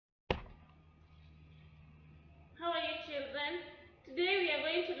Today we are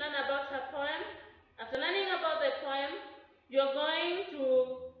going to learn about a poem. After learning about the poem, you're going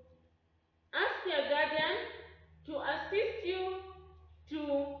to ask your guardian to assist you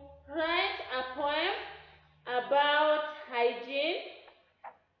to write a poem about hygiene,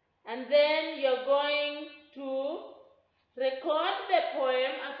 and then you're going to record the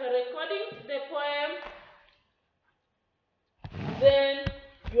poem. After recording the poem, then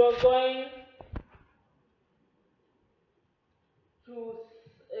you're going to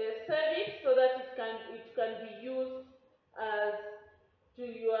save it so that it can be used as to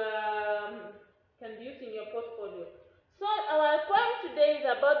your can be used in your portfolio. So our poem today is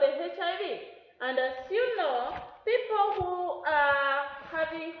about the HIV, and as you know, people who are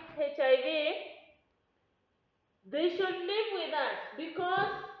having HIV, they should live with us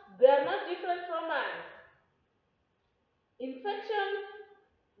because they are not different from us.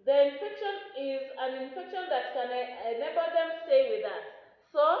 The infection is an infection that can enable them to stay with us.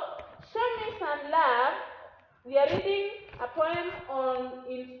 So, show me some love. We are reading a poem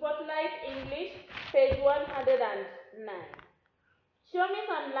in Spotlight English, page 109. Show me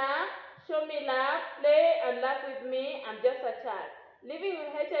some love, show me love, play and laugh with me, I'm just a child. Living with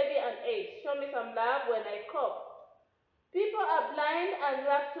HIV and AIDS, show me some love when I cough. People are blind and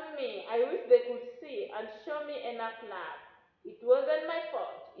rough to me, I wish they could see and show me enough love. It wasn't my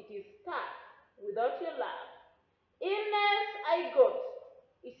fault, it is tough without your love. Illness I got,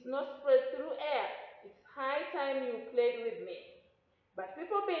 it's not spread through air, it's high time you played with me. But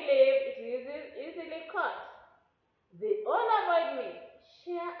people believe it is easily caught. They all avoid me,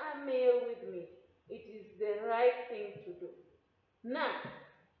 share a meal with me. It is the right thing to do. Now,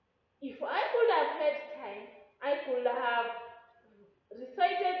 if I could have had time, I could have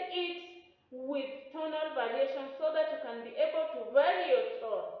recited it with tonal variation so that you can be able to vary your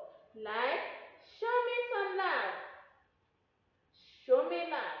tone. Like, show me some love. Show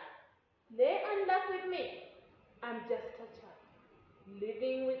me love. Play and laugh with me. I'm just a child.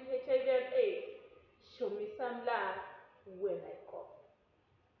 Living with HIV and AIDS. Show me some love when I cough.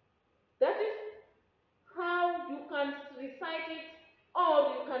 That is how you can recite it,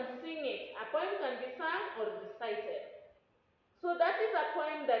 or you can sing it. A poem can be sung or recited. So that is a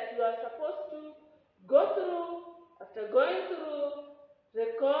poem that you are supposed to go through. After going through,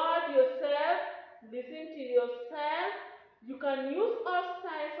 record yourself, listen to yourself. You can use all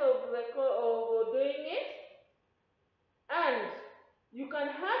styles of doing it, and you can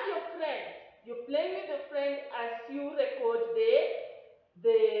have your friend. You play with your friend as you record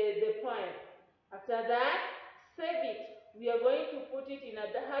the poem. After that, save it. We are going to put it in a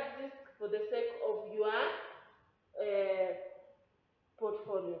hard disk for the sake of your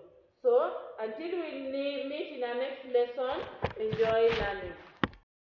portfolio. So, until we meet in our next lesson, enjoy learning.